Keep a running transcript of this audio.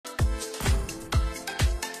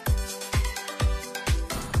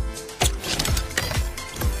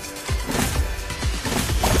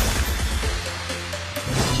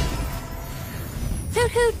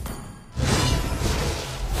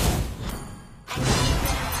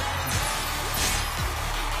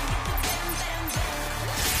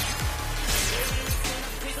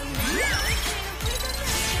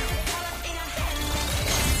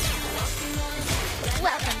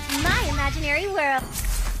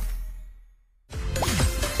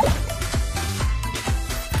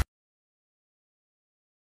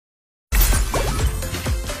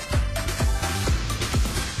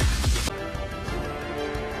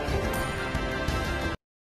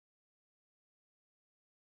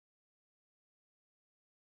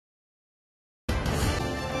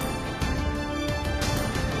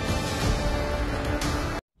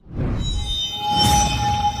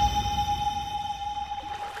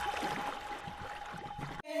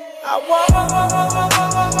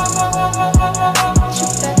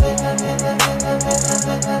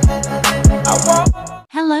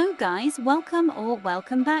Hello guys,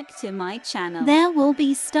 welcome back to my channel. There will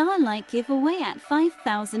be Starlight giveaway at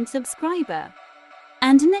 5,000 subscriber.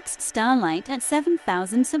 And next Starlight at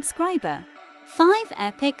 7,000 subscriber. 5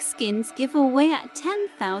 epic skins giveaway at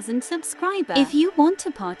 10,000 subscriber. If you want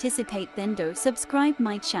to participate, then do subscribe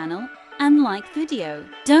my channel and like video.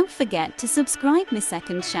 Don't forget to subscribe my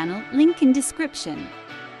second channel, link in description.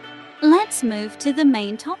 Let's move to the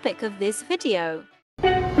main topic of this video.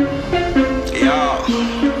 Yo,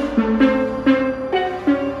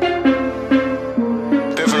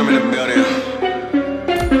 Biffin' in the building.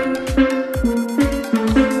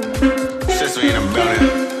 Sister in the building.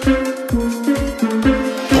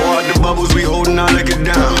 Pour out the bubbles, we holding our liquor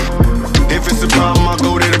down. If it's a problem, I'll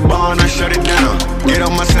go to the bar and I shut it down. Get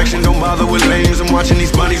out my section, don't bother with lames. I'm watching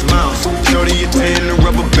these bunnies bounce. Shorty, you 10, the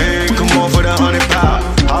rubber band, come on for the 100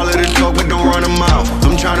 pound. All of the talk, but don't run them out.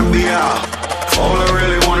 I'm trying to be out. All I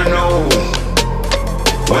really wanna know,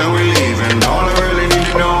 when we leaving, all I really need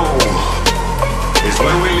to know is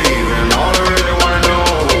when we leaving, all I really wanna know.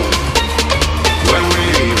 When we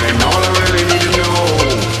leaving, all I really need to know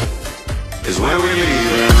is when we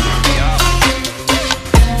leaving.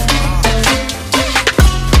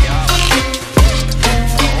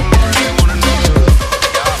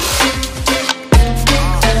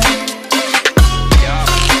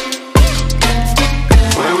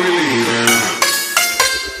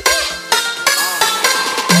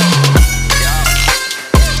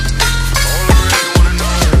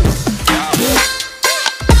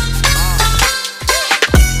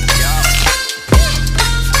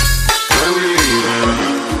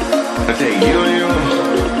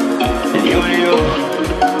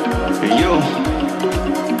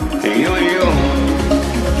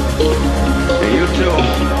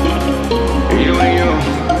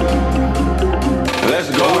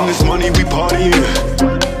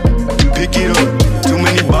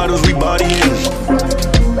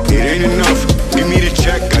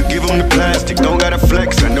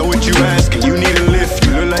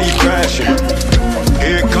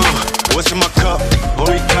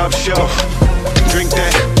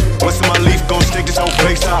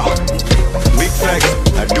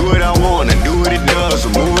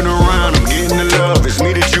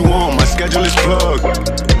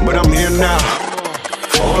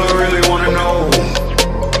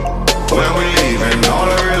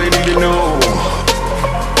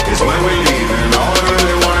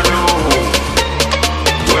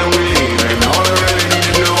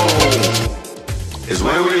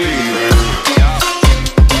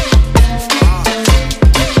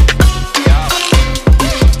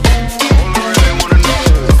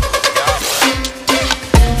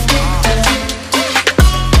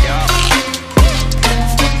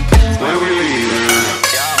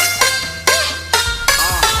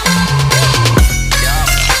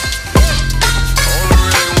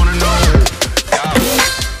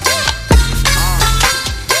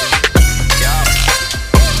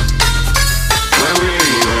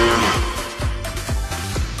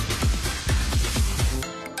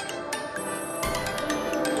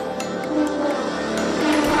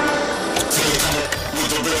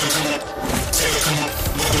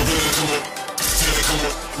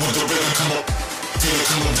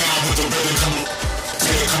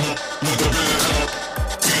 Come on,